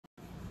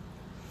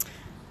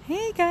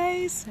Hey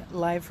guys,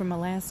 live from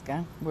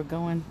Alaska. We're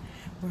on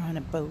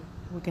a boat.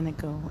 We're gonna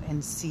go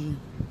and see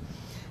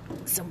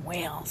some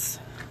whales.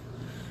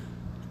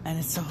 And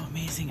it's so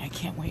amazing, I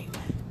can't wait.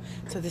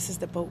 So this is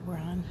the boat we're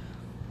on.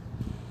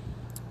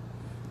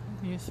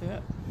 You see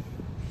it?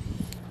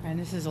 And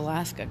this is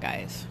Alaska,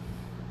 guys.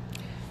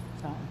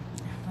 So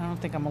I don't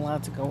think I'm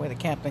allowed to go where the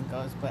captain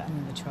goes, but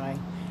I'm gonna try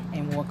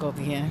and walk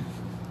over here.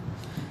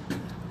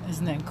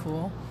 Isn't that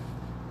cool?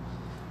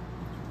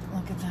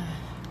 Look at that.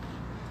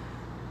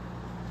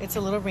 It's a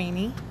little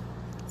rainy.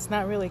 It's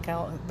not really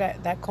cold.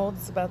 That cold.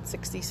 It's about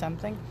 60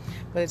 something,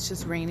 but it's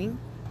just raining,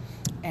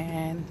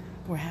 and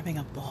we're having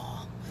a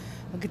ball.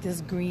 Look at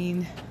this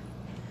green.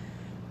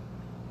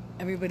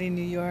 Everybody in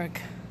New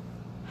York.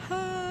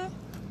 Ha!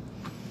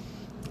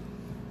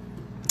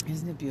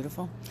 Isn't it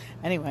beautiful?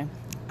 Anyway,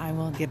 I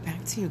will get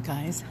back to you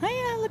guys.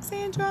 Hi,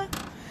 Alexandra.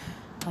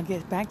 I'll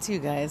get back to you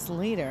guys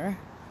later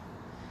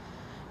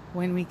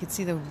when we could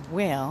see the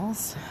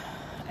whales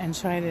and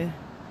try to